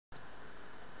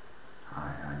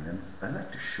friends, I'd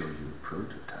like to show you a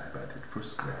prototype I did for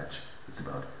Scratch. It's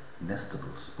about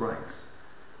Nestable sprites.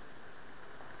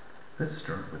 Let's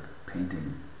start with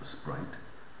painting a sprite.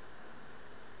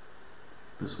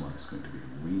 This one is going to be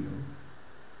a wheel.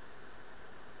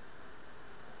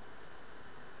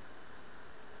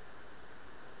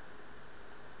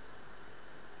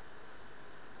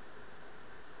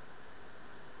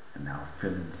 And now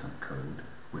fill in some code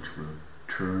which will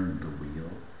turn the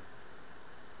wheel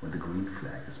when the green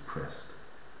flag is pressed.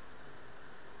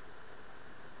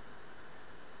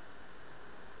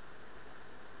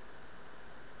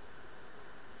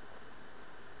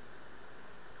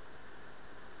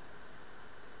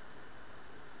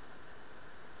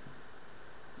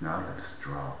 Now let's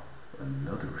draw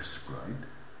another sprite,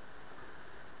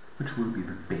 which will be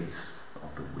the base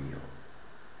of the wheel.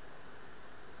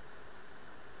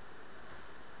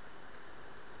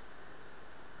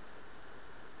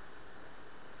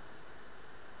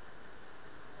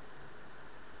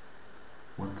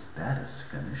 Once that is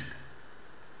finished,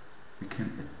 we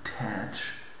can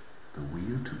attach the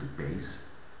wheel to the base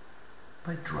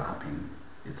by dropping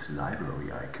its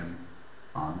library icon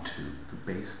onto the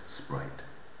base sprite.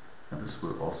 And this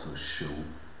will also show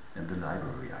in the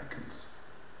library icons.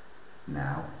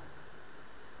 Now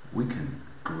we can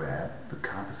grab the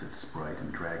composite sprite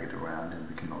and drag it around, and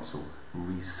we can also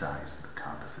resize the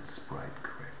composite sprite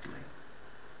correctly.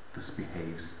 This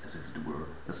behaves as if it were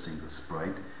a single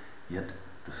sprite, yet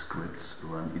the scripts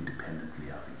run independently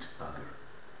of each other.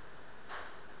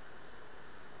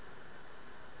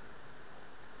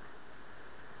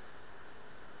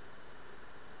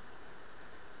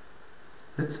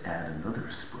 Let's add another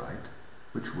sprite,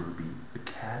 which will be a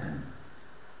cabin.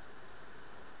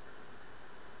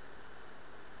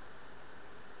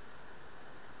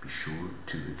 Be sure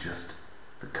to adjust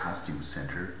the costume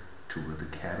center to where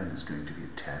the cabin is going to be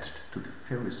attached to the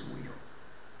Ferris wheel.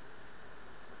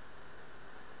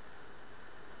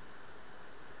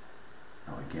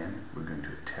 Now again, we're going to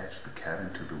attach the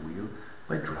cabin to the wheel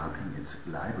by dropping its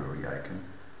library icon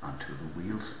onto the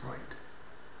wheel sprite.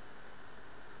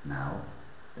 Now,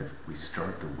 if we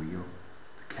start the wheel,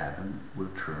 the cabin will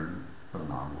turn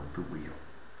along with the wheel,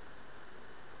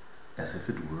 as if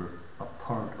it were a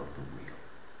part of the wheel.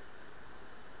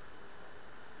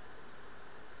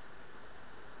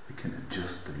 We can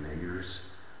adjust the layers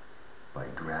by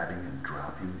grabbing and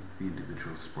dropping the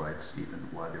individual sprites even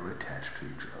while they're attached to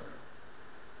each other.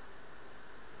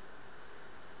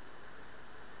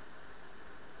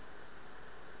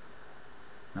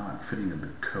 Now I'm filling in the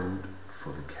code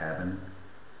for the cabin,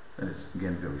 and it's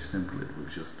again very simple. It will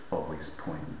just always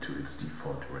point to its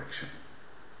default direction.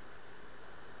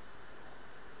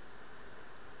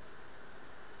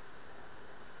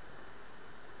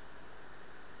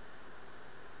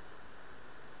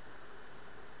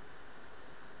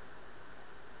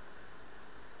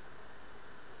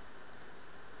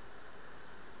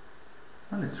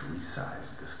 Now let's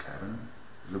resize this cabin.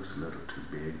 It looks a little too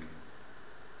big.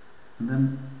 And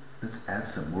then let's add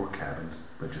some more cabins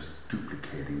by just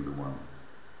duplicating the one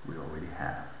we already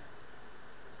have.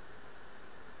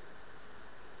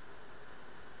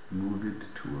 Move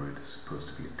it to where it is supposed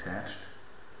to be attached.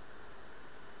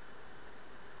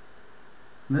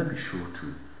 And then be sure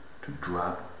to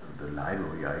drop the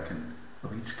library icon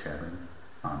of each cabin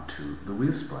onto the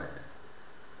wheel sprite.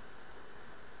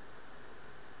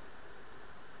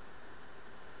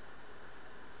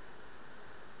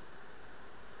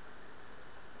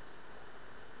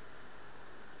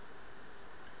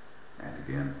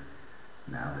 Again,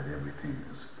 now that everything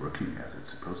is working as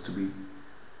it's supposed to be,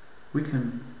 we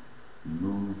can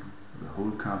move the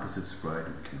whole composite sprite,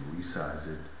 we can resize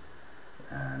it,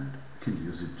 and we can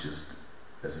use it just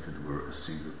as if it were a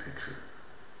single picture.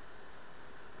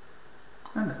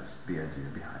 And that's the idea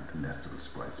behind the Nestable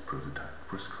Sprites prototype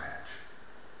for Scratch.